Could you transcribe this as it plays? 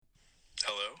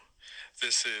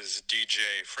This is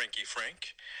DJ Frankie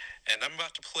Frank, and I'm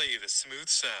about to play you the smooth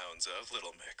sounds of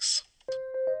Little Mix.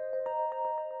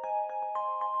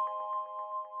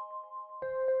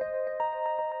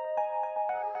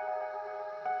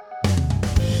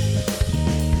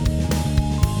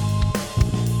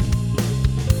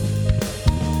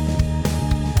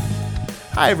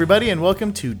 Hi, everybody, and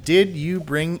welcome to Did You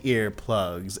Bring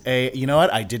Earplugs? You know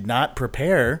what? I did not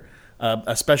prepare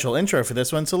a special intro for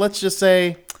this one, so let's just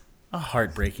say a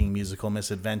heartbreaking musical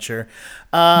misadventure.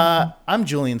 I'm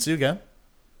Julian Suga.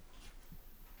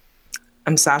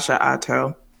 I'm Sasha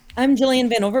Otto. I'm Jillian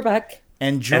Van Overbeck.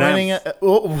 And joining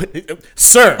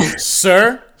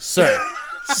Sir,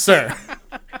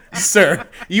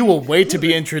 you will wait to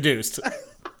be introduced.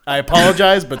 I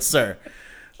apologize, but sir.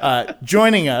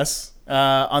 Joining us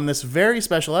on this very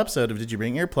special episode of Did You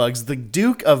Bring Earplugs, the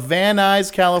Duke of Van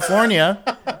Nuys, California,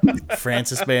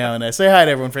 Francis Bayona. Say hi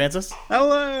to everyone, Francis.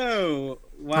 Hello.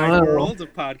 Wide world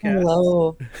of podcasts.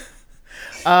 Hello.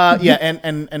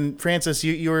 And Francis,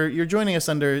 you're joining us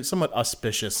under somewhat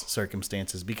auspicious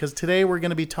circumstances because today we're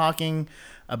going to be talking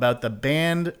about the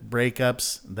band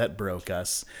breakups that broke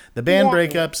us. The band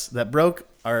breakups that broke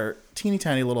our teeny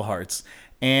tiny little hearts.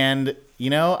 And, you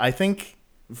know, I think,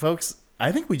 folks,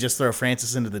 we just throw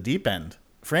Francis into the deep end.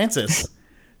 Francis.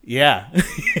 Yeah.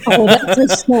 Oh, that's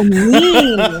just so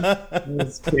mean.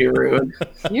 That's pretty rude.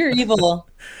 You're evil.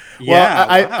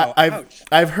 Yeah. Well,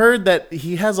 I've heard that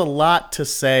he has a lot to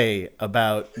say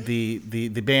about the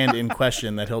band in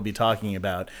question that he'll be talking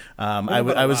about.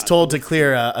 I was told to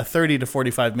clear a 30 to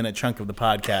 45 minute chunk of the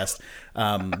podcast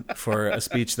for a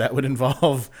speech that would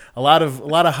involve a lot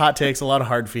of hot takes, a lot of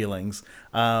hard feelings.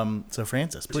 So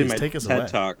Francis, please take us away. TED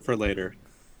Talk for later.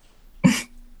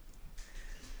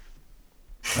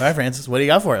 All right, Francis, what do you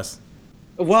got for us?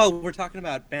 Well, we're talking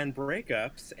about band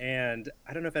breakups, and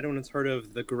I don't know if anyone's heard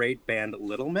of the great band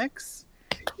Little Mix.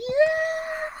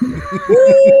 My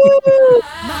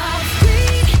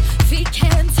feet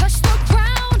can't touch the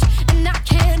ground, and I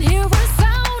can't hear a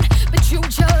sound, but you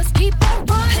just keep on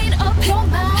running up your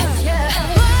mouth.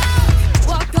 Yeah.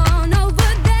 Walk on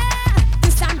over there,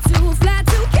 'cause I'm too flat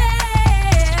to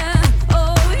care.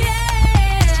 Oh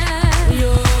yeah.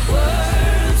 Your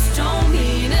words don't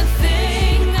mean a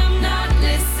thing. I'm not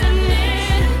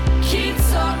listening. Keep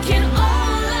talking. All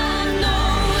I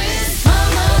know is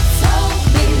Mama told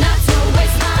me not to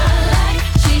waste my life.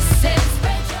 She said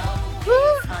spread your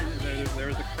There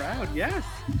was a crowd, yes.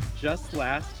 Just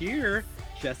last year,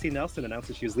 Jessie Nelson announced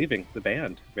that she was leaving the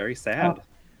band. Very sad.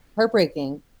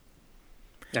 Heartbreaking.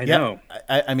 I know.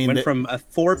 I mean, Went from a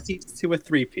 4-piece to a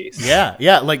 3-piece.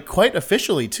 Yeah, like quite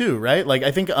officially too, right? Like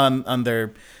I think on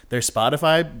their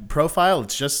Spotify profile,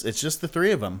 it's just the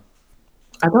three of them.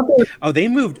 I thought they were, Oh, they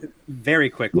moved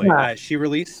very quickly. Yeah. She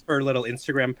released her little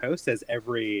Instagram post, as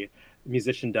every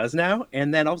musician does now,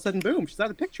 and then all of a sudden, boom, she's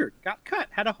out of the picture, got cut,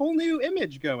 had a whole new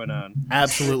image going on.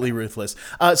 Absolutely ruthless.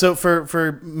 So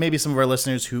for maybe some of our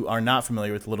listeners who are not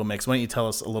familiar with Little Mix, why don't you tell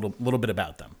us a little bit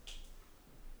about them?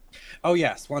 Oh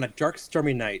yes, well, on a dark,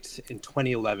 stormy night in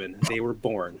 2011, they were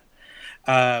born.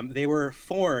 They were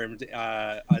formed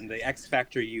on the X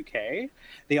Factor UK.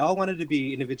 They all wanted to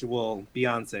be individual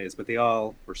Beyoncés, but they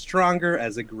all were stronger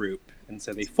as a group, and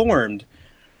so they formed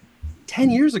 10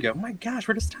 years ago. Oh my gosh,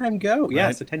 where does time go? Yeah,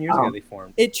 Right. so 10 years ago they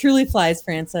formed. It truly flies,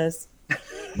 Francis.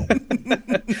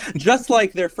 Just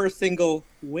like their first single,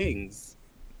 Wings.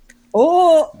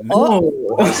 Oh.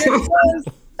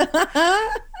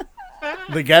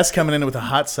 The guest coming in with a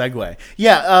hot segue.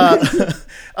 Yeah,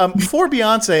 For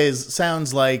Beyoncés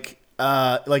sounds like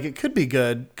it could be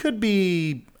good, could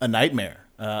be a nightmare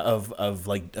of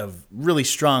really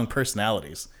strong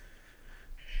personalities.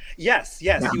 Yes,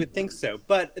 you would think so.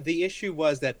 But the issue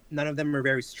was that none of them were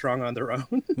very strong on their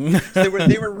own. So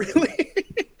they were really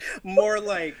more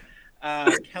like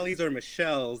Kelly's or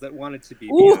Michelle's that wanted to be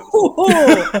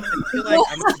Beyonce. I feel like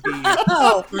I'm going to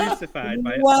be crucified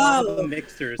by all the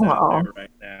mixers out there right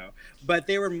now. But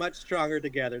they were much stronger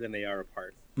together than they are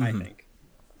apart, I think.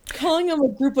 Calling them a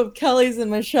group of Kellys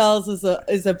and Michelles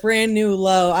is a brand new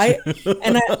low. I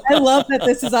love that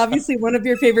this is obviously one of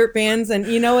your favorite bands, and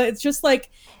you know it's just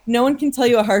like no one can tell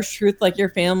you a harsh truth like your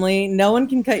family. No one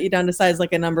can cut you down to size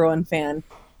like a number one fan,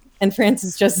 and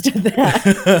Francis just did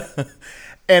that.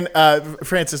 And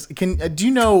Francis, do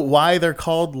you know why they're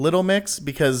called Little Mix?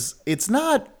 Because it's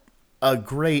not a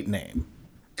great name.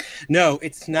 No,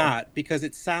 it's not, because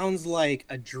it sounds like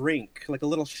a drink, like a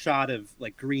little shot of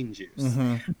like green juice.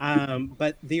 Mm-hmm.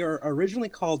 But they are originally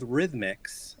called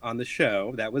Rhythmics on the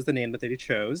show. That was the name that they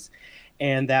chose.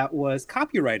 and that was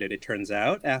copyrighted. It turns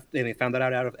out, and they found that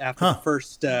out after Huh. the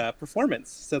first performance,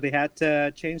 so they had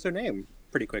to change their name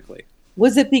pretty quickly.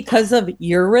 Was it because of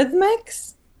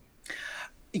Eurythmics?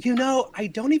 You know, I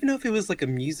don't even know if it was like a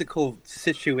musical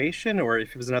situation or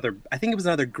if it was another. I think it was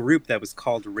another group that was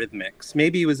called Rhythmics.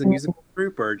 Maybe it was a musical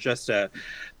group or just a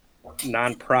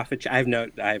non-profit. I have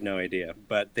no idea.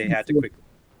 But they had to quickly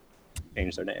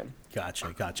change their name.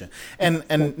 Gotcha.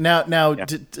 And now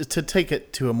to take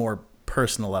it to a more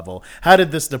personal level, how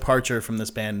did this departure from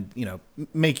this band,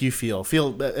 make you feel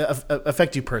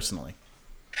affect you personally?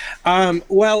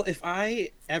 Well, if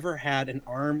I ever had an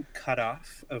arm cut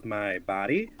off of my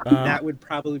body, that would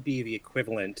probably be the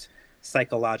equivalent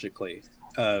psychologically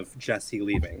of Jesse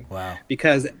leaving. Wow.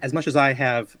 Because as much as I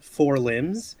have 4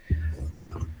 limbs,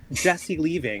 Jesse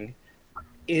leaving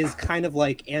is kind of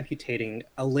like amputating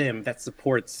a limb that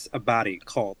supports a body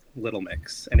called Little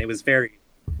Mix. And it was very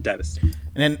devastating.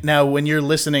 And then now when you're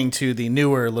listening to the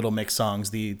newer Little Mix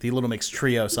songs, the Little Mix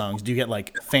trio songs, do you get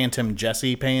like phantom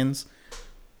Jesse pains?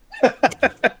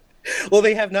 Well,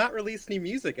 they have not released any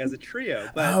music as a trio,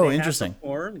 but Oh, they interesting. have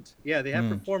performed. Yeah, they have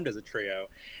performed as a trio.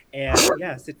 And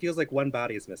yes, it feels like one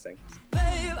body is missing.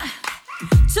 Babe,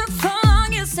 took so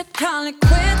long, you said call it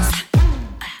quits.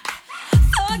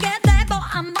 Forget that, but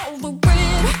I'm over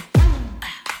it.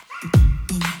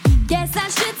 Guess I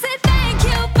should say thank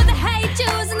you for the hate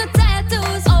juice and the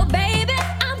tattoos. Oh, baby,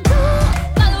 I'm cool,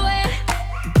 by the way.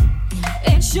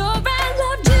 Ain't sure I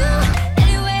loved you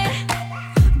anyway.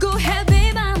 Go ahead,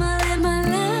 babe, I'ma live my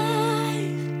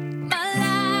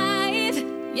life,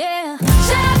 yeah.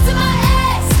 Shout out to my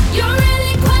ex, you're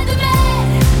really quite the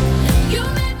man. You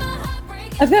made my heart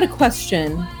break. I've got a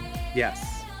question.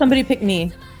 Yes. Somebody pick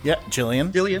me. Yeah,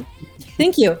 Jillian. Jillian?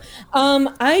 Thank you.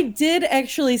 I did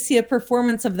actually see a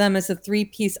performance of them as a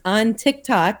 3-piece on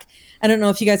TikTok. I don't know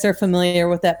if you guys are familiar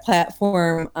with that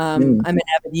platform. I'm an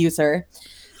avid user.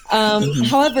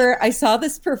 However, I saw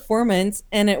this performance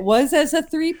and it was as a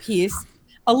 3-piece,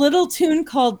 a little tune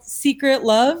called Secret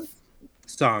Love.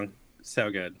 Song.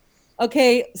 So good.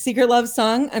 Okay, Secret Love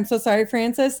song. I'm so sorry,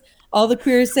 Francis. All the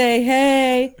queers say,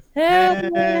 hey,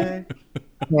 hey.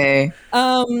 Hey.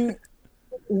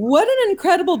 What an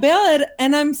incredible ballad.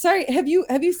 And I'm sorry, have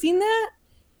you seen that?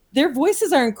 Their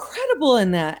voices are incredible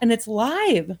in that, and it's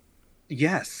live.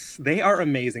 Yes, they are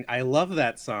amazing. I love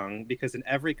that song because in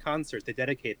every concert they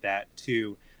dedicate that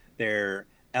to their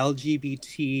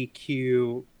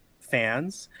LGBTQ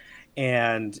fans.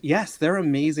 And yes, they're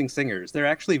amazing singers. They're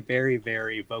actually very,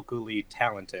 very vocally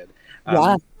talented.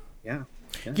 Yeah. Yeah.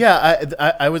 Yeah,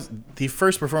 I was the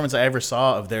first performance I ever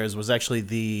saw of theirs was actually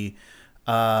the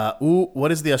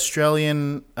what is the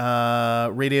Australian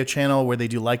radio channel where they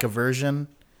do like a version?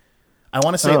 I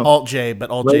want to say Alt J, but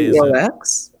Alt J is Radio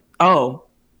X? Oh.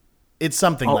 it's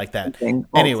something Alt like that. something.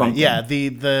 Alt Anyway, something. yeah,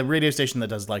 the radio station that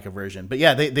does like a version. But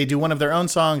yeah, they do one of their own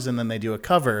songs and then they do a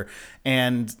cover,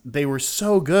 and they were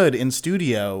so good in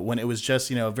studio when it was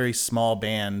just, a very small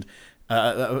band.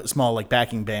 A small like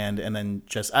backing band, and then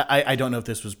just I don't know if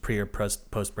this was pre or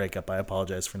post breakup. I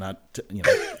apologize for not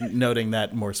noting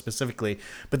that more specifically.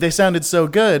 But they sounded so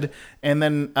good, and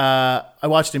then I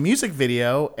watched a music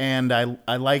video, and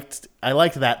I liked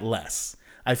that less.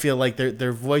 I feel like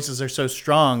their voices are so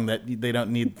strong that they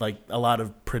don't need like a lot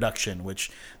of production, which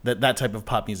that type of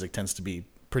pop music tends to be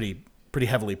pretty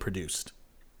heavily produced.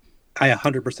 I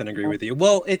 100% agree with you.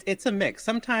 Well, it's a mix.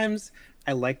 Sometimes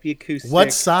I like the acoustic.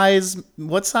 What size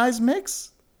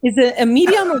mix? Is it a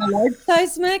medium or a large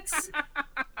size mix?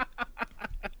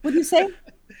 What do you say?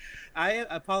 I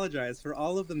apologize for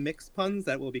all of the mix puns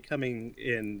that will be coming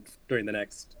in during the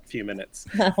next few minutes.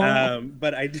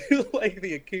 But I do like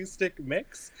the acoustic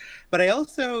mix. But I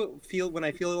also feel, when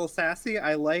I feel a little sassy,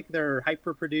 I like their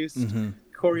hyper-produced,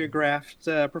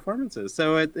 choreographed performances.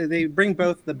 So they bring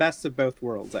both the best of both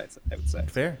worlds, I would say.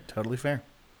 Fair, totally fair.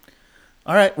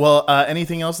 All right. Well,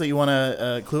 anything else that you want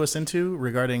to clue us into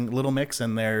regarding Little Mix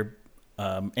and their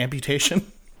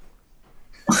amputation?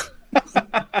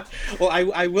 Well,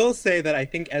 I will say that I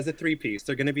think as a 3-piece,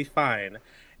 they're going to be fine.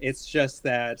 It's just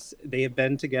that they have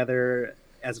been together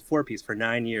as a 4-piece for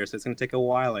 9 years. So it's going to take a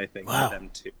while, I think, Wow. for them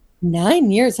to.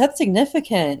 9 years. That's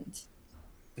significant.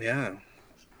 Yeah.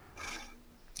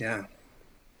 Yeah.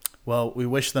 Well, we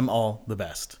wish them all the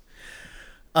best.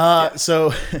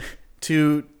 So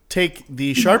to take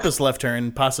the sharpest left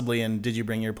turn, possibly in Did You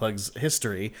Bring Your Plugs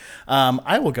history,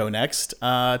 I will go next,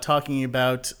 talking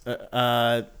about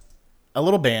a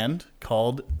little band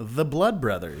called the Blood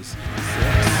Brothers.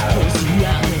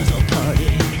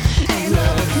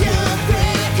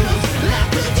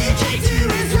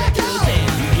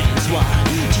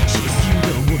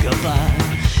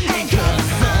 Ain't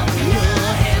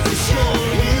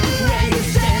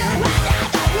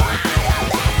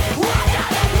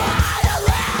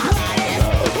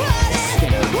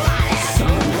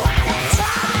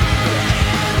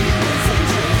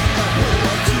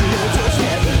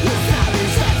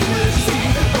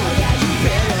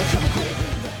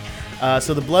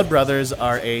So the Blood Brothers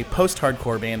are a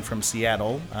post-hardcore band from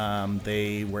Seattle.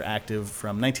 They were active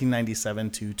from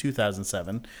 1997 to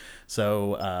 2007.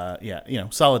 So,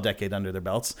 solid decade under their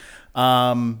belts.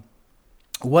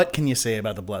 What can you say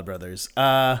about the Blood Brothers?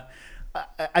 I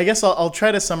guess I'll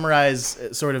try to summarize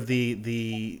sort of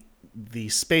the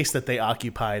space that they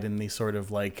occupied in the sort of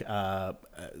like,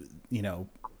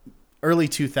 early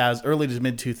to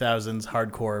mid 2000s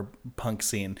hardcore punk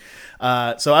scene.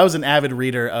 So I was an avid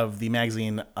reader of the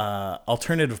magazine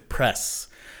Alternative Press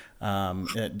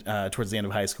towards the end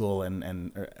of high school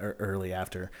and early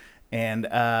after. And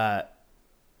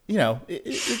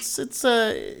it's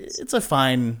a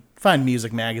fine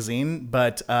music magazine,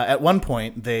 but at one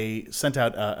point they sent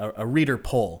out a reader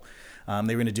poll.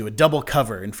 They were going to do a double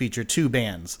cover and feature two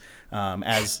bands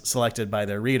as selected by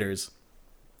their readers.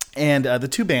 And the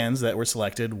two bands that were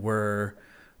selected were,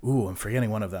 I'm forgetting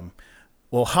one of them.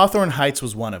 Well, Hawthorne Heights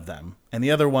was one of them, and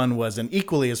the other one was an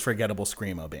equally as forgettable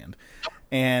screamo band.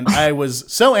 And I was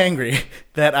so angry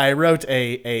that I wrote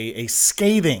a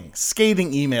scathing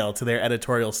email to their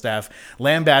editorial staff,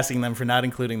 lambasting them for not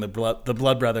including the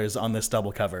Blood Brothers on this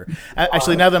double cover.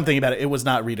 Actually, now that I'm thinking about it, it was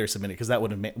not reader submitted, because that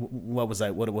would have what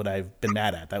would I have been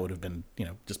mad at? That would have been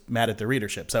just mad at the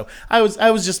readership. So I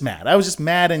was just mad. I was just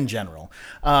mad in general.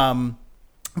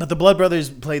 But the Blood Brothers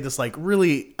played this like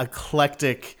really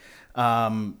eclectic,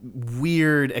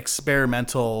 weird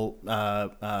experimental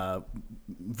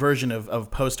version of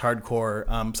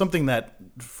post-hardcore, something that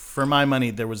for my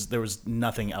money there was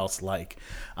nothing else like.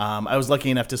 I was lucky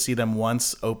enough to see them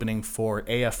once opening for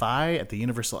AFI at the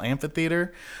Universal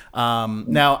Amphitheater.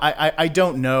 Now I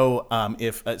don't know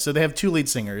if so they have two lead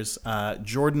singers,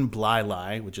 Jordan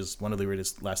Bliley, which is one of the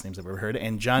weirdest last names I've ever heard,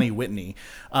 and Johnny Whitney.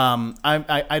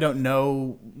 I don't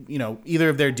know either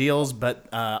of their deals, but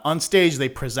on stage they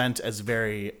present as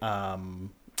very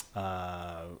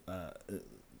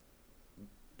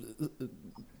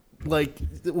like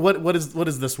what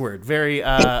is this word? Very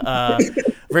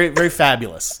very very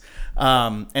fabulous.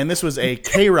 And this was a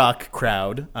K-Rock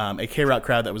crowd,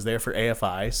 that was there for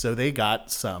AFI, so they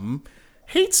got some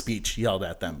hate speech yelled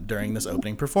at them during this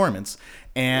opening performance,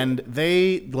 and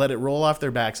they let it roll off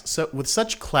their backs so with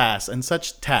such class and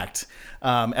such tact.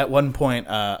 At one point,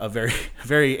 a very,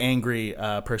 very angry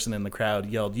person in the crowd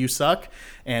yelled, "You suck!"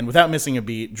 And without missing a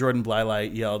beat, Jordan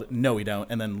Bliley yelled, "No, we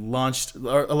don't!" and then launched,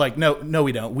 no,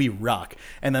 we don't, we rock!"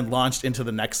 and then launched into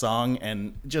the next song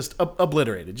and just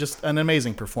obliterated. Just an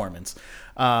amazing performance.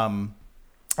 And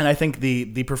I think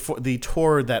the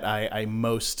tour that I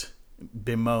most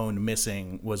bemoan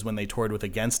missing was when they toured with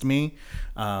Against Me,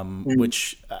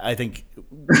 which I think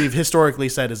we've historically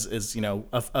said is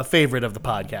a favorite of the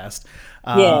podcast.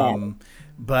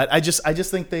 But I just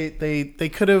think they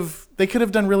could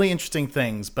have done really interesting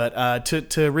things. But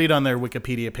to read on their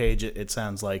Wikipedia page, it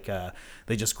sounds like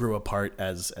they just grew apart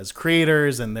as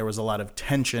creators, and there was a lot of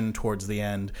tension towards the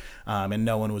end, and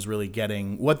no one was really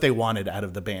getting what they wanted out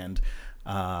of the band.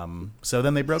 So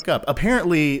then they broke up.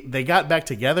 Apparently they got back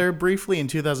together briefly in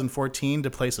 2014 to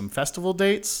play some festival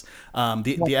dates.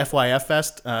 The FYF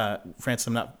Fest, Francis,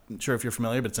 I'm not sure if you're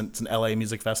familiar, but it's an LA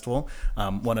music festival.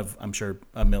 One of, I'm sure,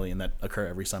 a million that occur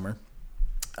every summer.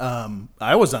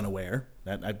 I was unaware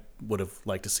that I would have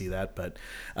liked to see that, but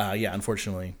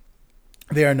unfortunately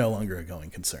they are no longer a going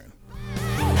concern.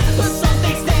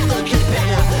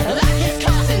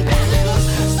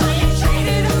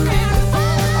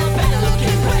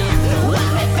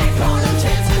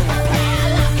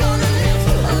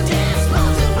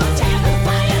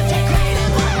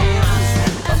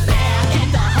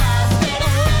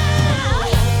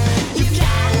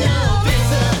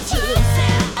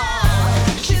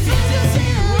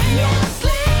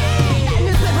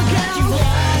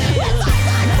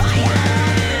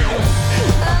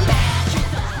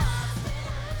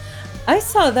 I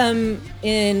saw them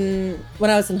when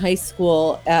I was in high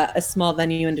school at a small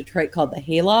venue in Detroit called the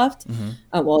Hayloft.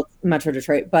 Well, it's Metro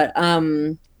Detroit, but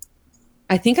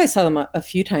I think I saw them a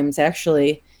few times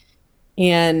actually,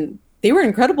 and they were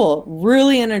incredible,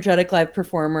 really energetic live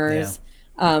performers.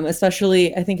 Yeah.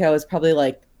 Especially, I think I was probably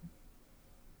like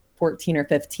 14 or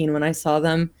 15 when I saw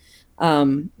them.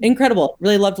 Incredible.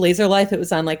 Really loved Laser Life. It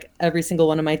was on like every single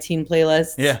one of my teen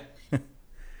playlists. Yeah.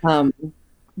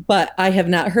 But I have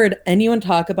not heard anyone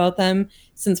talk about them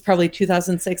since probably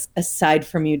 2006, aside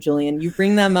from you, Julian. You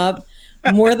bring them up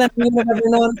more than we have ever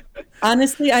known.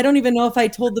 Honestly, I don't even know if I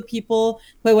told the people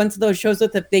who I went to those shows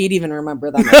with if they'd even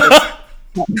remember them.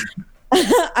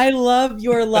 I love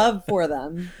your love for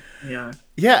them. Yeah.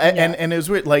 Yeah, and it was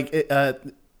weird. Like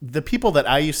the people that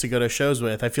I used to go to shows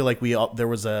with, I feel like there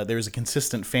was a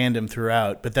consistent fandom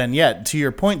throughout. But then, to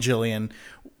your point, Jillian,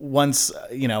 once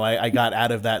I got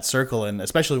out of that circle, and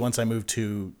especially once I moved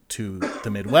to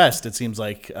the Midwest, it seems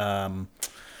like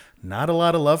not a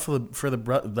lot of love for the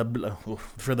Blood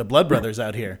Brothers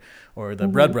out here, or the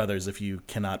Bread Brothers, if you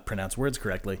cannot pronounce words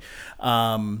correctly.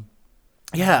 As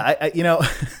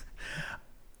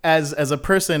a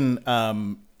person,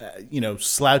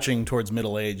 slouching towards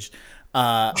middle age,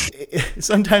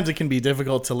 sometimes it can be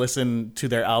difficult to listen to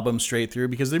their album straight through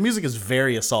because their music is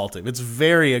very assaultive. It's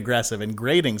very aggressive and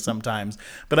grating sometimes,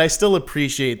 but I still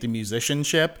appreciate the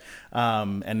musicianship.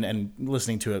 And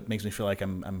listening to it makes me feel like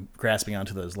I'm grasping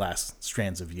onto those last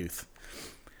strands of youth.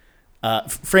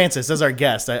 Francis, as our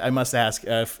guest, I must ask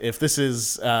if this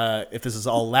is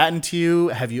all Latin to you.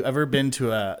 Have you ever been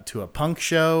to a punk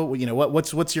show?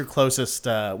 What's your closest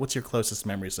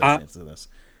memory associated to this?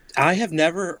 I have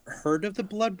never heard of the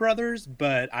Blood Brothers,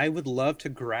 but I would love to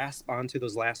grasp onto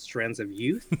those last strands of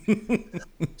youth.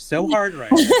 So hard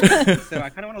right now. So I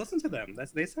kind of want to listen to them.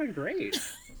 They sound great.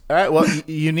 All right. Well,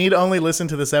 you need only listen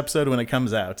to this episode when it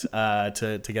comes out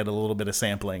to get a little bit of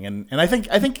sampling, and I think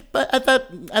at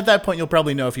that point you'll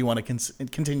probably know if you want to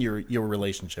continue your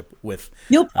relationship with.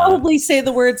 You'll probably say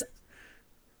the words,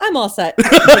 "I'm all set."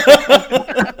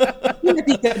 You'd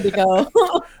be good to go.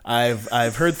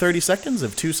 I've heard 30 seconds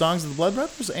of 2 songs of the Blood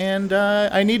Brothers, and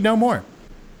I need no more.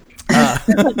 All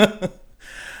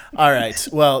right.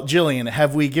 Well, Jillian,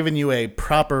 have we given you a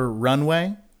proper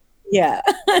runway? Yeah.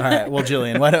 All right. Well,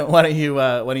 Jillian, why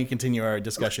don't you continue our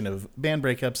discussion of band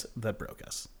breakups that broke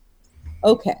us?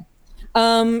 Okay. So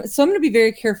I'm going to be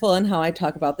very careful on how I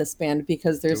talk about this band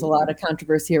because there's a lot of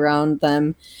controversy around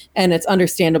them, and it's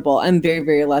understandable. I'm very,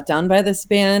 very let down by this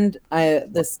band.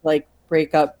 This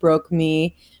breakup broke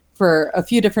me for a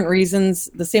few different reasons,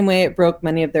 the same way it broke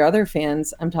many of their other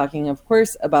fans. I'm talking, of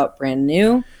course, about Brand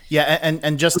New. Yeah,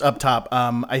 and just up top,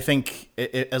 I think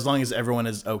as long as everyone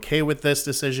is okay with this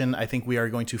decision, I think we are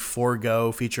going to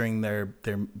forego featuring their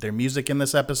music in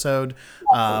this episode.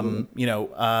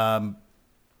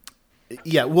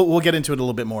 Yeah, we'll get into it a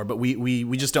little bit more, but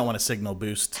we just don't want to signal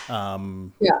boost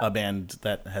a band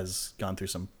that has gone through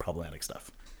some problematic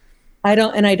stuff. I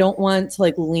don't want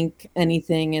to link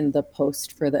anything in the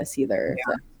post for this either.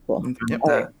 Yeah. Cool. Yep. All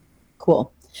right.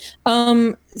 Cool.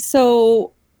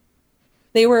 So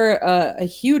they were a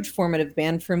huge formative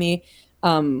band for me.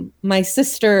 My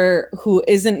sister, who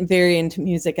isn't very into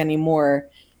music anymore,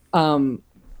 I'm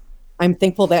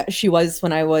thankful that she was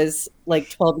when I was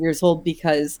 12 years old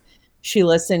because she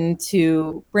listened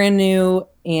to Brand New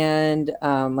and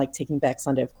Taking Back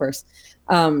Sunday, of course.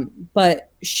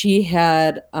 But she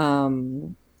had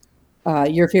Your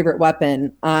Favorite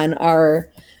Weapon on our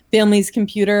family's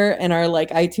computer and our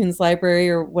iTunes library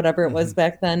or whatever it was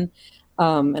back then.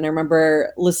 And I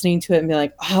remember listening to it and being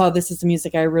like, oh, this is the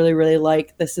music I really, really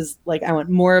like. This is I want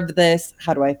more of this.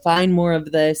 How do I find more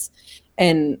of this?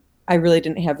 And I really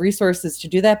didn't have resources to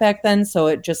do that back then. So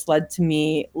it just led to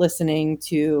me listening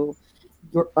to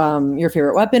Your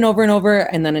Favorite Weapon over and over.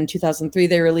 And then in 2003,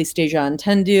 they released Deja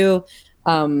Entendu.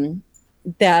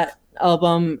 That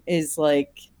album is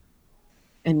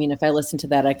if I listened to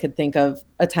that, I could think of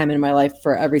a time in my life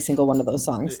for every single one of those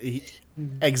songs.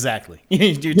 Exactly.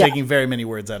 You're taking very many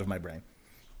words out of my brain.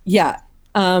 Yeah.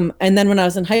 And then when I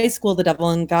was in high school, The Devil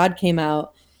and God came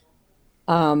out.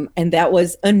 And that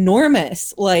was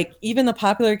enormous. Even the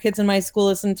popular kids in my school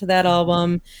listened to that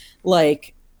album.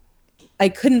 I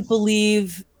couldn't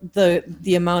believe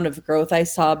the amount of growth I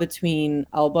saw between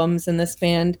albums in this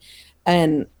band.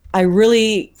 And I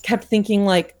really kept thinking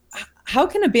how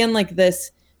can a band like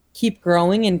this keep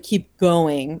growing and keep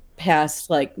going past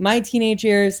my teenage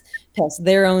years, past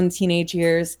their own teenage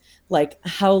years?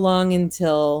 How long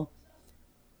until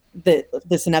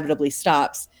this inevitably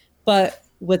stops? But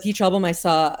with each album, I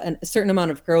saw a certain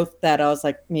amount of growth that I was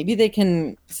maybe they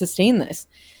can sustain this.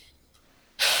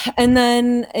 And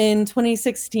then in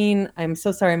 2016, I'm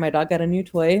so sorry, my dog got a new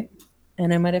toy,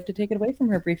 and I might have to take it away from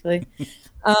her briefly.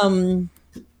 Oh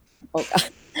God.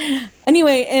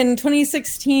 Anyway, in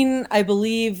 2016, I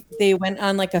believe they went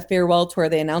on a farewell tour.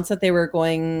 They announced that they were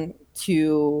going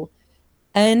to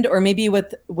end, or maybe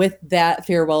with that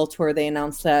farewell tour, they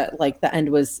announced that the end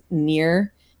was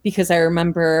near. Because I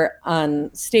remember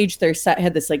on stage, their set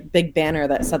had this big banner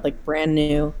that said Brand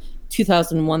New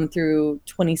 2001 through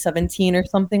 2017 or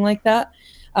something like that.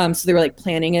 So they were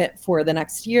planning it for the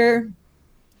next year.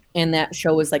 And that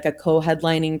show was a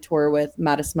co-headlining tour with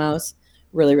Modest Mouse.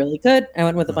 Really, really good. I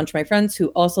went with a bunch of my friends who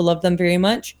also loved them very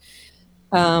much.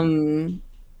 And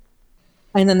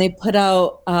then they put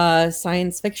out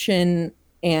Science Fiction.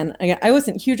 And I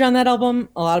wasn't huge on that album.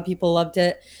 A lot of people loved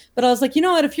it. But I was you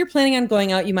know what? If you're planning on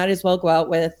going out, you might as well go out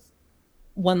with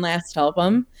one last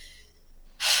album.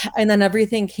 And then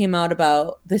everything came out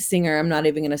about the singer. I'm not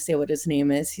even going to say what his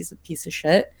name is. He's a piece of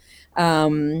shit.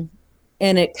 And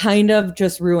it kind of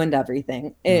just ruined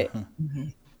everything.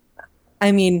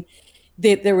 I mean,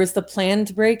 there was the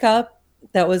planned breakup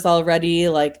that was already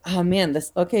like, oh man,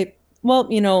 okay.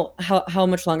 Well, how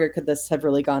much longer could this have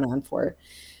really gone on for?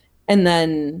 And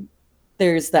then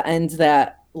there's the end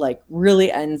that like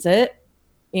really ends it.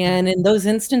 And in those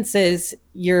instances,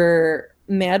 you're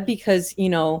mad because,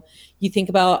 you think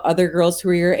about other girls who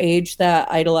are your age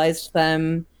that idolized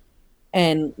them,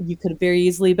 and you could have very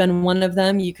easily been one of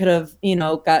them. You could have,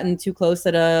 gotten too close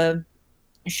at a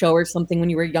show or something when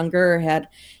you were younger, or had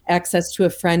access to a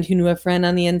friend who knew a friend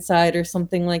on the inside or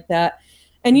something like that.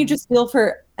 And you just feel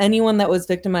for anyone that was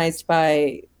victimized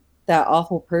by that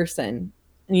awful person.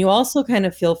 And you also kind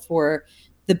of feel for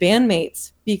the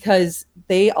bandmates, because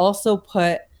they also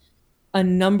put a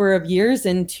number of years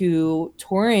into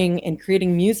touring and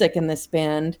creating music in this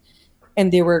band,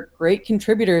 and they were great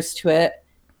contributors to it.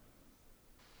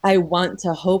 I want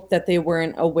to hope that they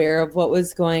weren't aware of what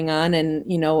was going on, and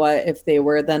you know what, if they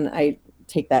were, then I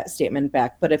take that statement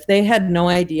back. But if they had no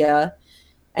idea,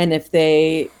 and if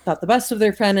they thought the best of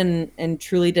their friend and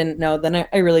truly didn't know, then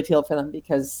I really feel for them,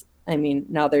 because I mean,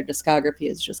 now their discography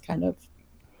is just kind of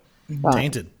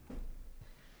tainted.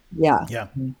 Yeah. Yeah.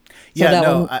 So Yeah.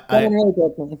 No, that one really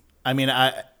broke me. I mean,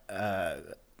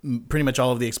 pretty much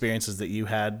all of the experiences that you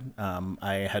had,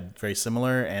 I had very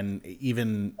similar, and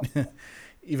even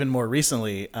more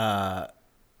recently. So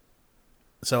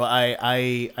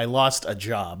I lost a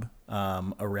job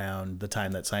around the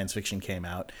time that Science Fiction came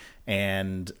out,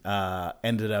 and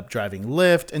ended up driving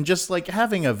Lyft and just like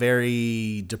having a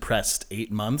very depressed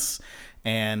 8 months.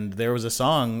 And there was a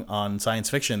song on Science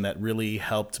Fiction that really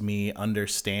helped me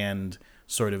understand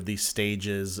sort of these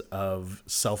stages of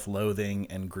self-loathing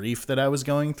and grief that I was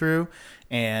going through.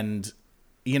 And,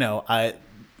 I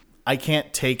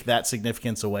can't take that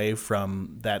significance away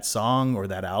from that song or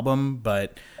that album,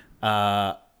 but,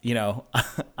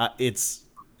 it's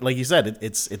like you said,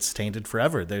 it's tainted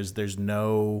forever. There's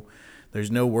no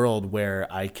world where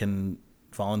I can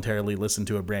voluntarily listen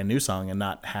to a brand new song and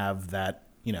not have that,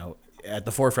 at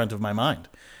the forefront of my mind.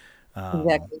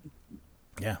 Exactly.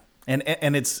 Yeah.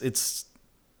 And it's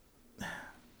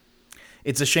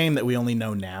a shame that we only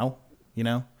know now,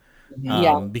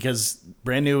 because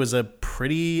Brand New is a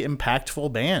pretty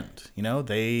impactful band.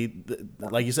 They,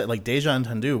 like you said, like Deja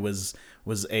Entendu was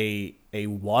a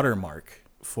watermark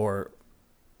for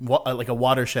like a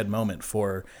watershed moment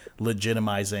for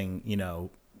legitimizing,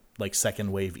 like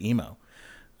second wave emo.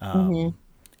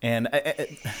 And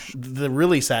the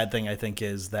really sad thing, I think,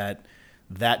 is that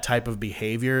type of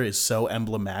behavior is so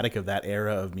emblematic of that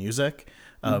era of music,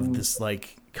 of this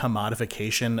like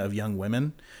commodification of young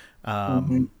women.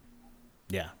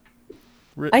 Yeah.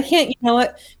 I can't,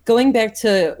 going back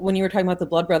to when you were talking about the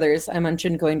Blood Brothers, I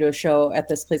mentioned going to a show at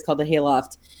this place called the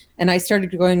Hayloft. And I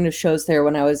started going to shows there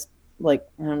when I was like,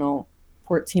 I don't know,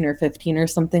 14 or 15 or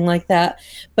something like that.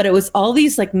 But it was all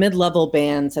these like mid-level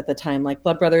bands at the time. Like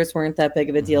Blood Brothers weren't that big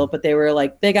of a deal, but they were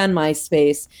like big on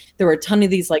MySpace. There were a ton of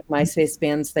these like MySpace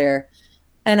bands there.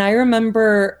 And I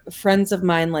remember friends of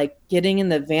mine like getting in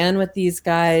the van with these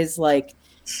guys, like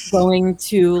going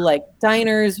to like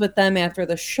diners with them after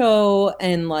the show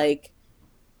and like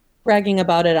bragging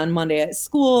about it on Monday at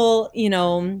school,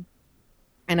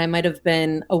 and I might have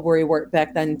been a worrywart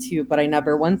back then too, but I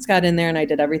never once got in there, and I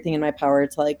did everything in my power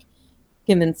to like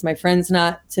convince my friends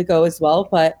not to go as well.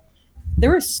 But there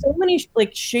were so many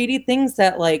like shady things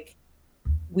that like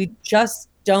we just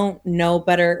don't know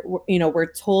better.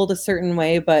 We're told a certain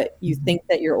way, but you think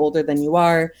that you're older than you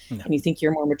are, and you think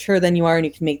you're more mature than you are, and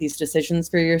you can make these decisions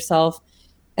for yourself.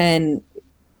 And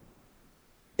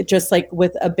just like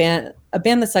with a band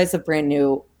the size of Brand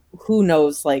New, who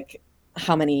knows like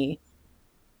how many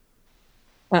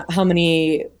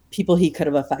people he could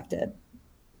have affected,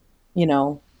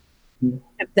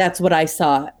 That's what I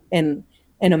saw in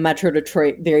a Metro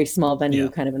Detroit, very small venue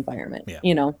kind of environment,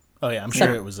 Oh yeah, I'm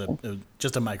sure it was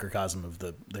just a microcosm of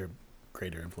their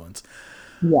greater influence.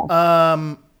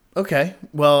 Yeah. Okay.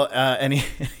 Well,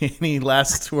 any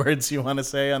last words you want to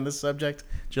say on this subject,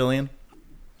 Jillian?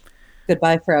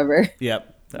 Goodbye forever.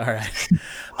 Yep. All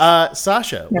right.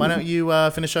 Sasha, why don't you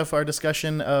finish off our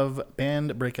discussion of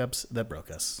band breakups that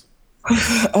broke us?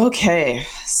 Okay,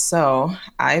 so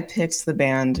I picked the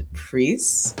band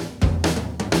Priest.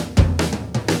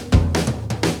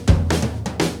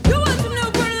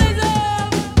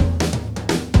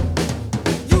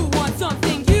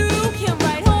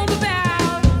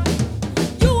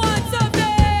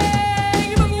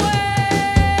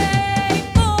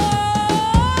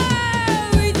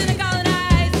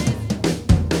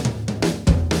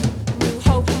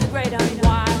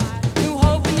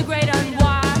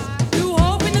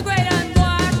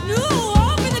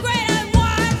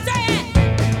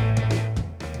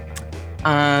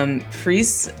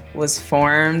 Priest was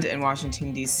formed in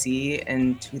Washington, D.C.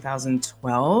 in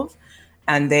 2012,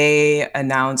 and they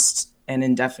announced an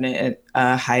indefinite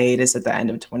hiatus at the end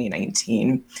of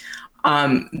 2019.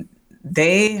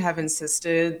 They have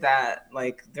insisted that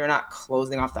like they're not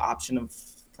closing off the option of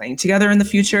playing together in the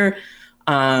future,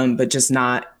 but just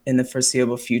not in the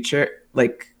foreseeable future,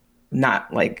 like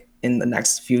not like in the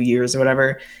next few years or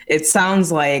whatever. It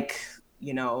sounds like,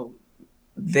 you know,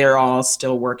 they're all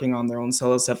still working on their own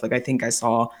solo stuff. Like I think I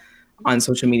saw on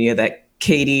social media that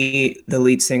Katie, the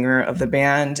lead singer of the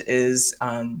band, is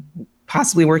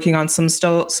possibly working on some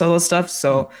solo stuff.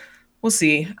 So we'll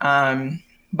see.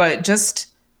 But just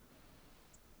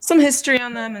some history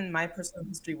on them and my personal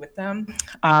history with them.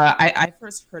 I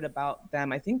first heard about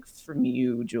them, I think from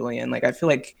you, Julian. Like I feel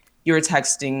like you were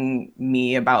texting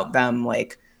me about them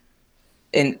like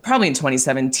probably in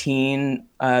 2017,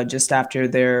 just after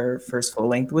their first full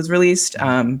length was released.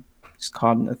 It's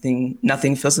called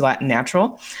Nothing Feels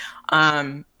Natural.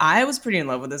 I was pretty in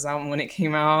love with this album when it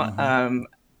came out.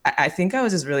 I think I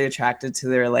was just really attracted to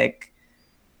their like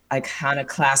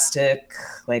iconoclastic,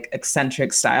 like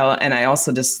eccentric style, and I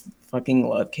also just fucking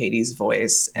love Katie's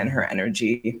voice and her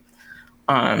energy.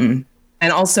 And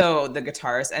also the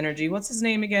guitarist energy. What's his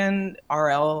name again? RL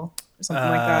or something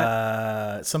like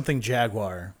that. Something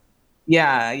Jaguar.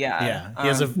 Yeah.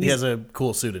 He has a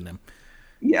cool pseudonym.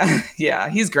 Yeah,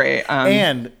 he's great.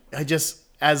 And I just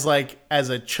as a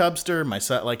chubster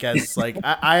myself, like as like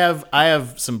I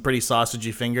have some pretty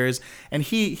sausagey fingers, and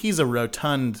he's a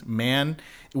rotund man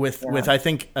with I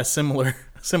think a similar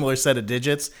set of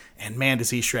digits, and man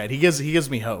does he shred. He gives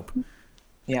me hope.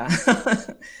 Yeah.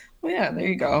 Well, yeah, there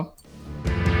you go.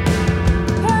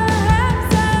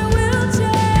 Perhaps I will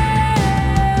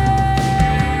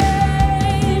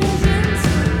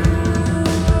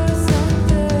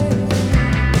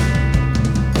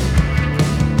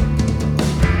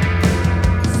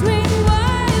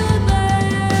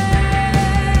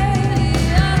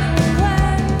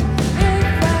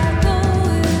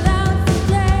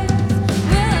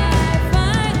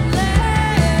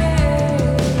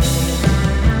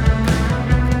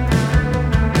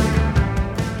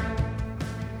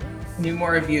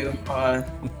More of you,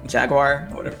 Jaguar,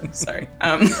 whatever. Sorry.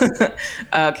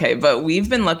 Okay, but we've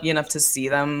been lucky enough to see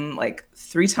them like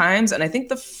 3 times, and I think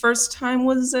the first time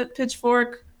was at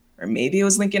Pitchfork, or maybe it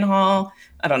was Lincoln Hall.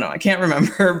 I don't know. I can't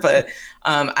remember, but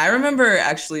I remember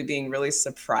actually being really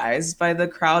surprised by the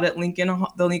crowd at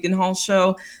the Lincoln Hall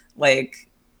show. Like,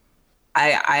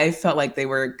 I felt like they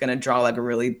were gonna draw like a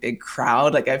really big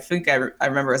crowd. Like I think I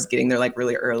remember us getting there like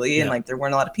really early, and like there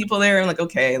weren't a lot of people there. And like,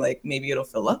 okay, like maybe it'll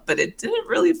fill up, but it didn't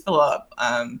really fill up.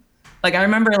 Like I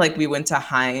remember like we went to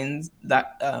Heinz,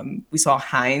 that we saw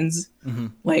Heinz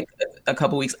like a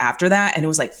couple weeks after that, and it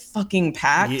was like fucking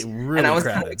packed. Yeah, really and I was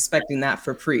crowded. kind of expecting that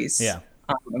for Priest. Yeah.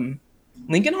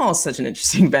 Lincoln Hall is such an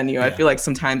interesting venue. I feel like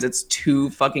sometimes it's too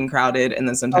fucking crowded, and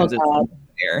then sometimes it's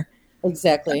there.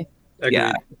 Exactly. Agreed.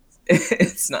 Yeah.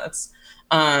 It's nuts.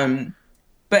 But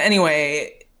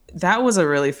anyway, that was a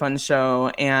really fun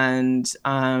show, and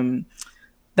that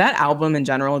album in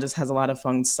general just has a lot of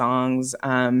fun songs.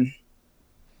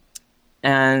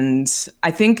 And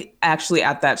I think actually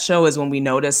at that show is when we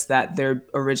noticed that their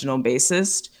original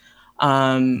bassist,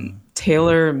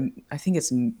 Taylor, I think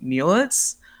it's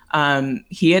Mulitz,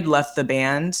 he had left the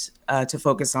band to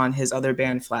focus on his other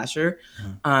band, Flasher.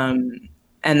 And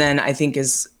then I think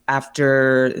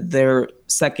after their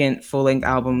second full-length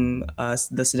album,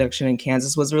 The Seduction in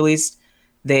Kansas, was released,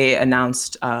 they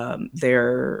announced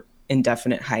their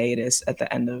indefinite hiatus at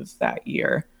the end of that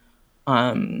year.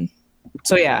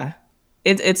 So yeah,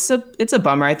 it's a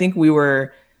bummer. I think we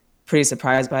were pretty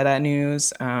surprised by that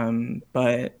news,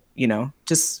 but you know,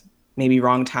 just maybe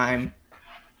wrong time.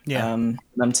 Yeah,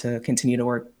 them to continue to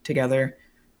work together.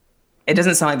 It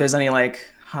doesn't sound like there's any like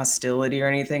hostility or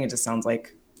anything. It just sounds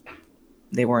like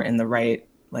they weren't in the right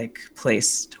like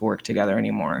place to work together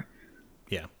anymore.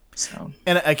 Yeah. So,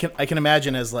 and I can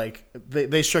imagine as like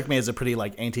they struck me as a pretty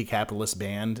like anti-capitalist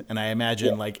band, and I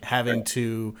imagine like having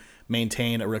to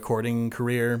maintain a recording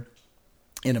career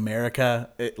in America,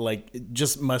 it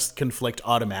just must conflict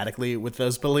automatically with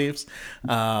those beliefs.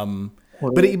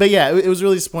 But yeah, it was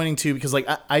really disappointing too, because like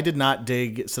I did not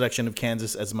dig Seduction of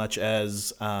Kansas as much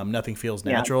as Nothing Feels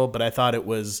Natural, but I thought it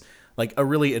was like a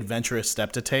really adventurous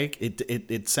step to take.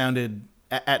 It sounded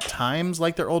at times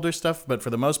like their older stuff, but for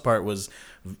the most part was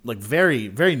like very,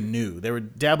 very new. They were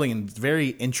dabbling in very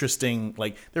interesting,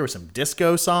 like there were some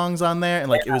disco songs on there, and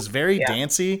like it was very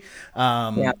dancey.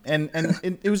 And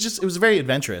it was very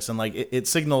adventurous, and like it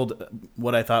signaled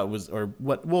what I thought was, or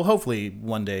what will hopefully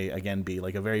one day again be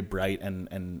like a very bright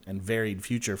and varied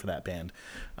future for that band.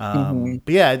 But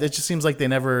yeah, it just seems like they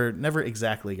never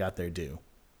exactly got their due.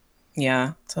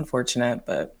 Yeah, it's unfortunate,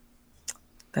 but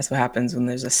that's what happens when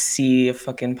there's a sea of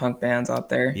fucking punk bands out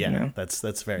there. Yeah, you know? that's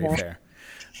very fair.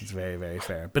 It's very, very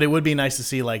fair. But it would be nice to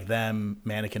see like them,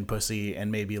 Mannequin Pussy,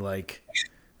 and maybe like,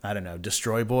 I don't know,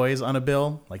 Destroy Boys on a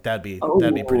bill. Like that'd be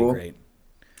pretty great.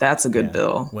 That's a good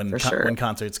bill for sure. When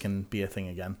concerts can be a thing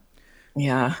again.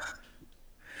 Yeah.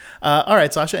 All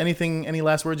right, Sasha. Any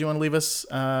last words you want to leave us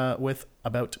with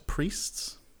about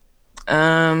Priests?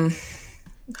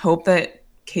 Hope that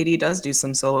Katie does do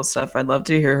some solo stuff. I'd love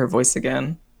to hear her voice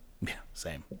again. Yeah,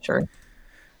 same. Sure.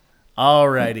 All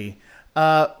righty.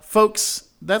 Folks,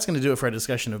 that's going to do it for our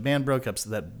discussion of band breakups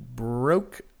that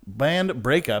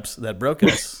broke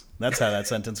us. That's how that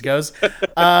sentence goes.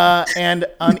 And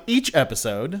on each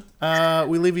episode,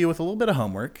 we leave you with a little bit of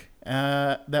homework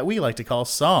that we like to call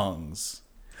songs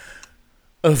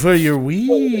for your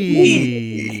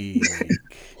week.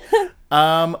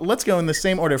 Let's go in the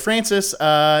same order. Francis,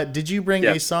 did you bring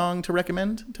a song to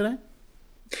recommend today?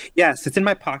 Yes, it's in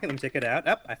my pocket. Let me take it out.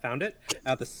 I found it.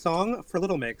 The song for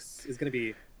Little Mix is going to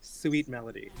be Sweet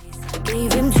Melody.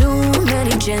 Gave him too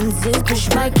many chances,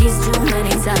 pushed my keys too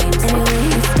many times. Anyway,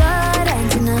 he started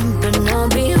acting up, and I'll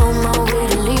be on my way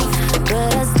to leave.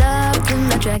 But I stopped in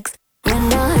my tracks when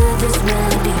I heard this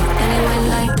melody. And it went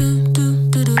like do do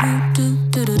do do do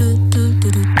do do do do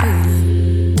do do.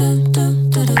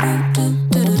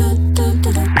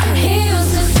 He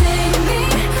used to sing me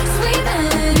sweet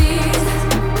melodies.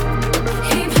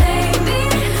 He played me,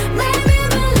 made me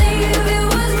believe it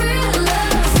was real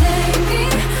love. Sang me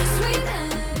sweet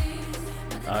melodies.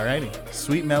 Alrighty,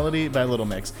 Sweet Melody by Little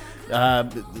Mix.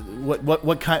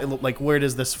 What kind, like, where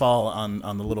does this fall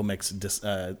on the Little Mix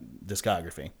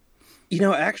discography? You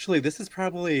know, actually, this is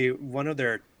probably one of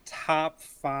their top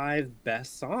 5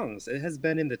 best songs. It has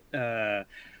been in the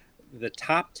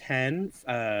top 10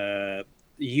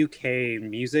 UK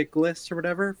music list or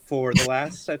whatever for the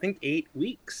last, I think, 8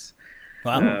 weeks.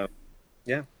 Wow.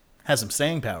 Yeah. Has some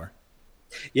staying power.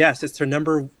 Yes, it's their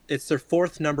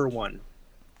 4th number 1.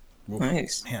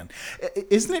 Nice. Man,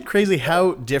 isn't it crazy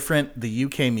how different the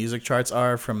UK music charts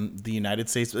are from the United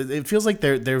States? It feels like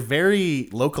they're very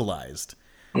localized.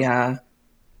 Yeah.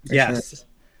 Yes.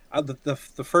 Sure.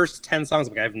 The first 10 songs,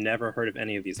 like, I've never heard of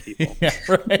any of these people. Yeah,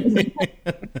 right.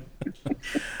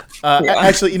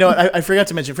 Actually, you know what? I forgot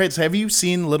to mention, Francis, have you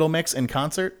seen Little Mix in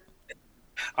concert?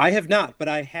 I have not, but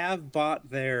I have bought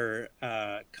their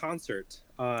concert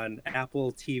on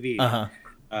Apple TV.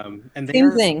 And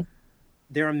Same thing.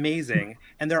 They're amazing,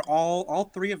 and they're all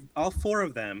 4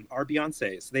 of them are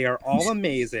Beyonce's. They are all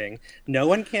amazing. No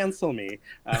one cancel me,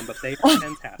 but they are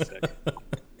fantastic.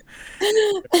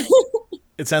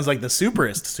 It sounds like the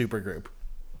superest supergroup.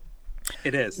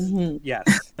 It is. Mm-hmm. Yes.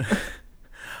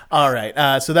 All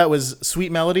right. So that was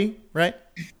Sweet Melody, right?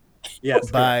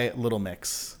 Yes. By Little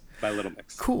Mix. By Little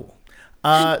Mix. Cool.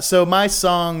 So my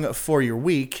song for your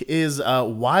week is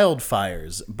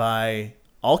Wildfires by,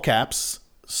 all caps,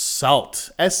 SAULT.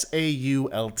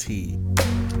 SAULT.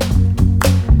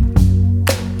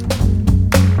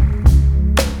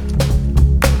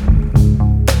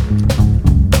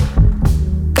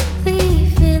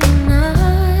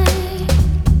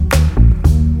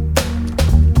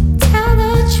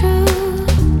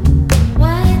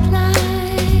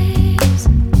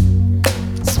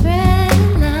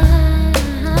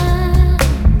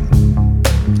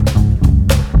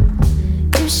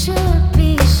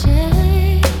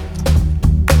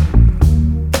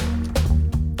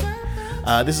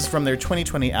 This is from their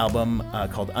 2020 album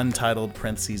called Untitled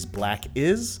 (Black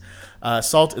Is).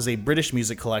 SAULT is a British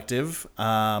music collective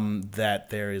that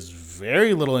there is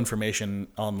very little information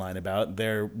online about.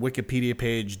 Their Wikipedia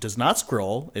page does not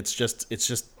scroll; it's just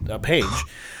a page.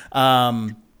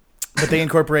 But they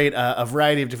incorporate a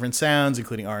variety of different sounds,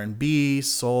 including R&B,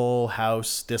 soul,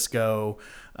 house, disco,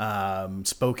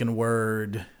 spoken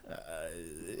word.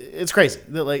 It's crazy.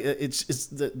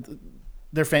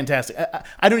 They're fantastic.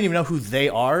 I don't even know who they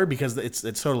are because it's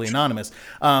totally anonymous.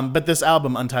 But this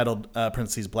album, Untitled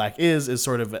 (Black Is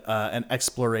sort of an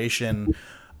exploration,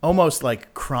 almost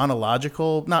like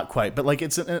chronological, not quite, but like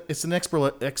it's an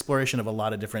exploration of a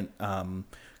lot of different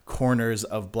corners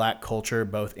of Black culture,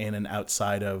 both in and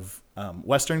outside of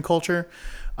Western culture.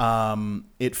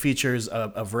 It features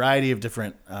a variety of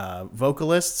different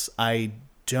vocalists. I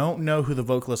don't know who the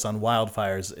vocalist on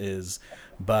Wildfires is,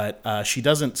 but she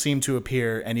doesn't seem to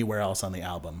appear anywhere else on the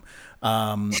album.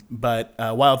 But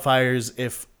Wildfires,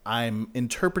 if I'm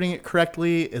interpreting it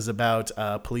correctly, is about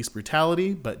police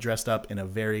brutality, but dressed up in a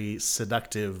very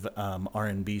seductive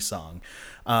R&B song.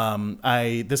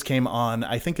 This came on,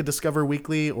 I think, a Discover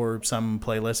Weekly or some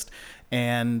playlist,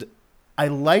 and I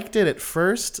liked it at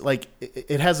first. Like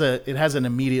it has an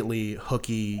immediately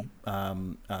hooky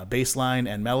bass line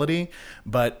and melody,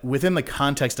 but within the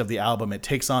context of the album, it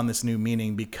takes on this new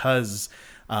meaning because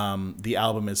the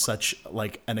album is such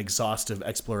like an exhaustive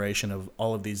exploration of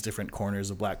all of these different corners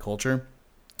of Black culture.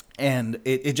 And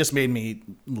it just made me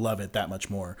love it that much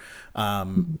more.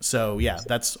 So yeah,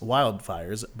 that's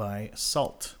Wildfires by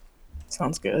Salt.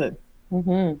 Sounds good.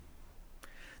 Mm-hmm.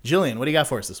 Jillian, what do you got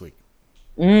for us this week?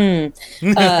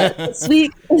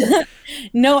 Sweet.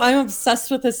 No, I'm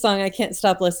obsessed with this song. I can't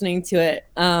stop listening to it.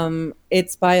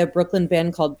 It's by a Brooklyn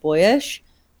band called Boyish.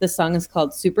 The song is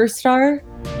called Superstar.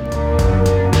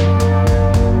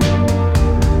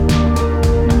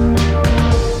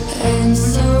 And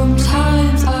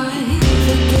sometimes I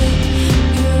forget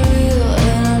you're real,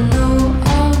 and I know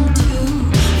I'm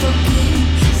too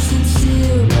fucking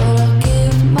sincere, but I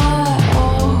give my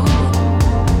all.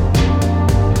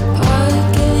 I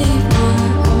gave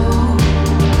my all.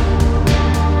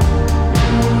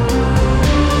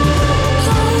 I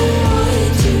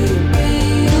want to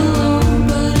be alone,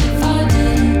 but if I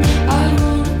didn't, I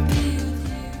wanna be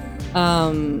with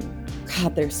you.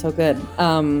 God, they're so good.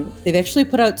 They've actually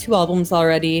put out 2 albums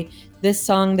already. This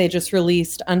song they just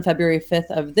released on February 5th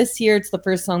of this year. It's the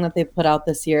first song that they've put out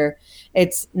this year.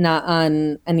 It's not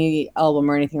on any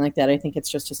album or anything like that. I think it's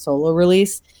just a solo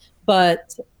release.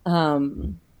 But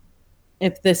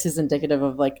if this is indicative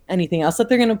of like anything else that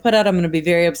they're going to put out, I'm going to be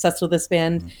very obsessed with this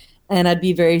band. And I'd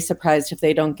be very surprised if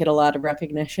they don't get a lot of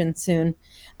recognition soon.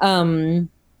 The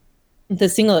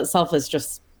single itself is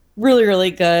just really, really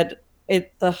good.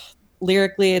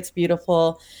 Lyrically, it's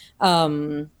beautiful.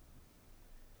 Yeah,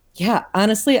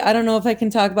 honestly, I don't know if I can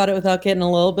talk about it without getting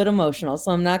a little bit emotional,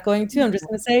 so I'm not going to. I'm just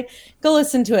going to say, go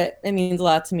listen to it. It means a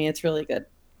lot to me. It's really good.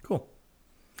 Cool.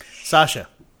 Sasha.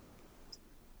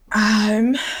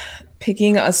 I'm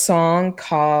picking a song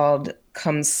called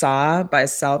Comme Ça by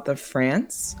South of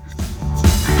France.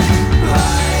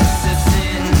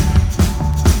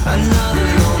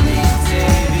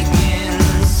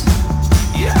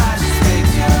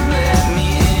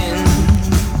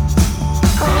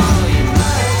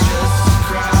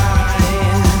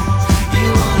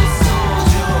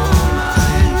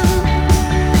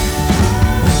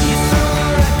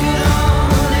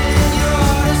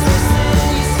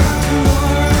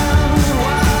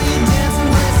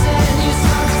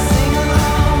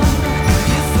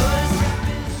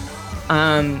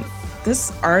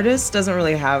 This artist doesn't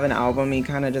really have an album. He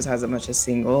kind of just has a bunch of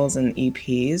singles and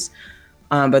EPs.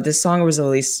 But this song was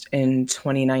released in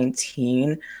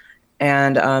 2019.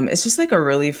 And it's just like a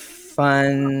really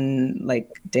fun, like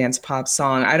dance pop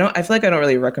song. I feel like I don't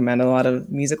really recommend a lot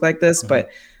of music like this, but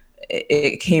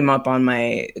it came up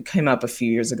a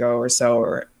few years ago or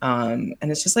so. And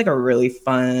it's just like a really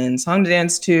fun song to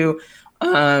dance to.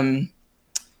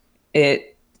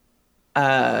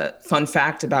 Fun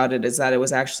fact about it is that it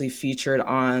was actually featured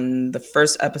on the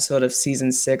first episode of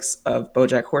season 6 of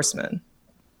BoJack Horseman.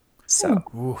 So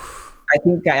I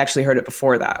think I actually heard it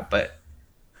before that, but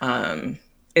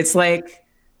it's like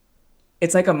a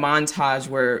montage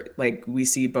where like we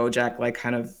see BoJack like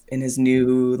kind of in his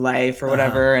new life or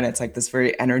whatever, and it's like this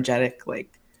very energetic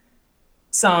like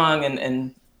song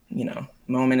and you know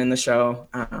moment in the show.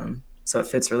 So it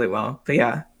fits really well. But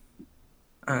yeah.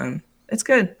 It's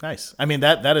good. Nice. I mean,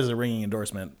 that is a ringing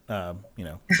endorsement,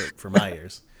 for my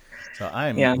ears. So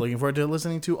I'm looking forward to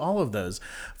listening to all of those.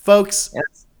 Folks,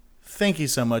 Yes. Thank you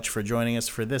so much for joining us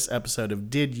for this episode of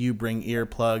Did You Bring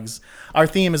Earplugs? Our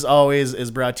theme, as always,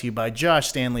 is brought to you by Josh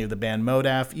Stanley of the band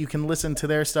Modaff. You can listen to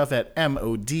their stuff at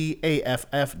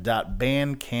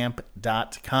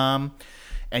modaff.bandcamp.com.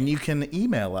 And you can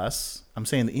email us. I'm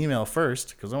saying the email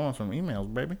first because I want some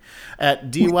emails, baby.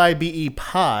 At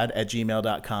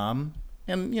dybepod@gmail.com.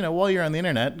 And, while you're on the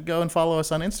internet, go and follow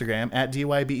us on Instagram at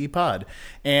dybepod.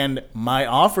 And my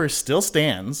offer still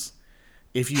stands.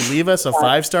 If you leave us a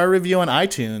 5-star review on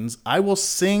iTunes, I will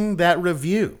sing that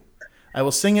review. I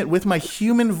will sing it with my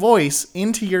human voice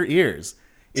into your ears.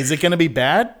 Is it going to be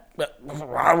bad?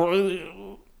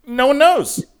 No one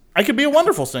knows. I could be a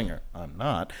wonderful singer. I'm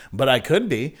not, but I could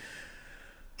be.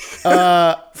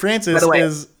 Francis By the way,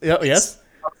 is... Oh, yes?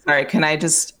 Sorry, can I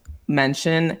just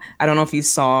mention, I don't know if you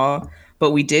saw,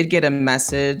 but we did get a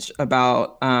message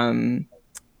about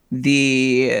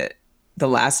the the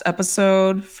last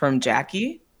episode from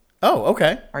Jackie, Oh,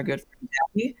 okay. our good friend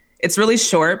Jackie. It's really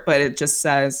short, but it just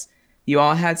says, "You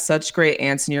all had such great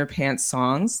ants in your pants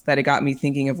songs that it got me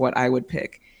thinking of what I would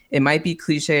pick. It might be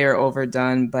cliche or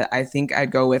overdone, but I think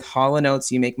I'd go with Hall &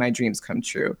 Oates, You Make My Dreams Come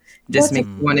True. Just makes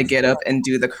me want to get up and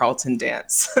do the Carlton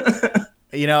dance."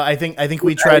 You know, I think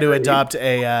we try to adopt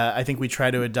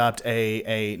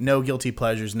a no guilty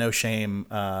pleasures, no shame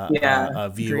view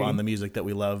agree. on the music that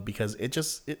we love, because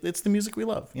it's the music we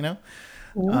love, you know.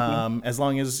 As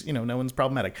long as, you know, no one's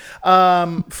problematic.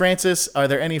 Francis, are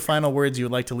there any final words you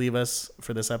would like to leave us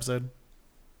for this episode?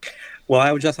 Well,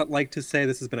 I would just like to say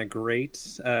this has been a great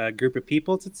group of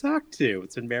people to talk to.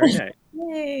 It's been very nice.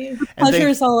 Yay. And Pleasure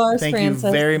is all ours, Thank Francis.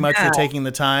 you very much Yeah. for taking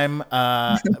the time.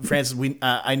 Francis,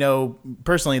 I know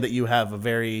personally that you have a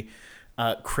very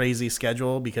crazy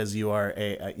schedule because you are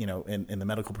in the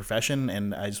medical profession,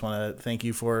 and I just want to thank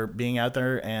you for being out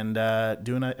there and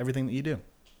doing everything that you do.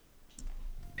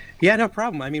 Yeah, no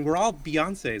problem. I mean, we're all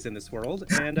Beyoncés in this world,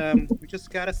 and we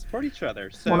just got to support each other.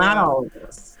 So, Well, not all of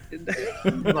us.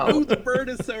 Oh, the bird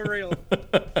is so real.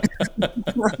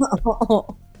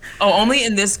 Oh, only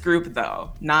in this group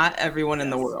though. Not everyone in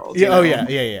the world. you Yeah. Oh know?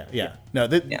 yeah. No,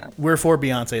 Yeah. we're 4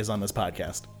 Beyoncés on this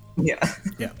podcast. Yeah.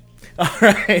 Yeah. All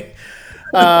right,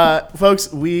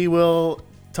 folks. We will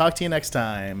talk to you next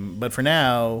time. But for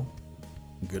now,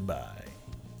 goodbye.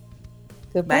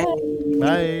 Goodbye.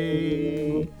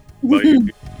 Bye. Bye.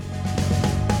 Bye.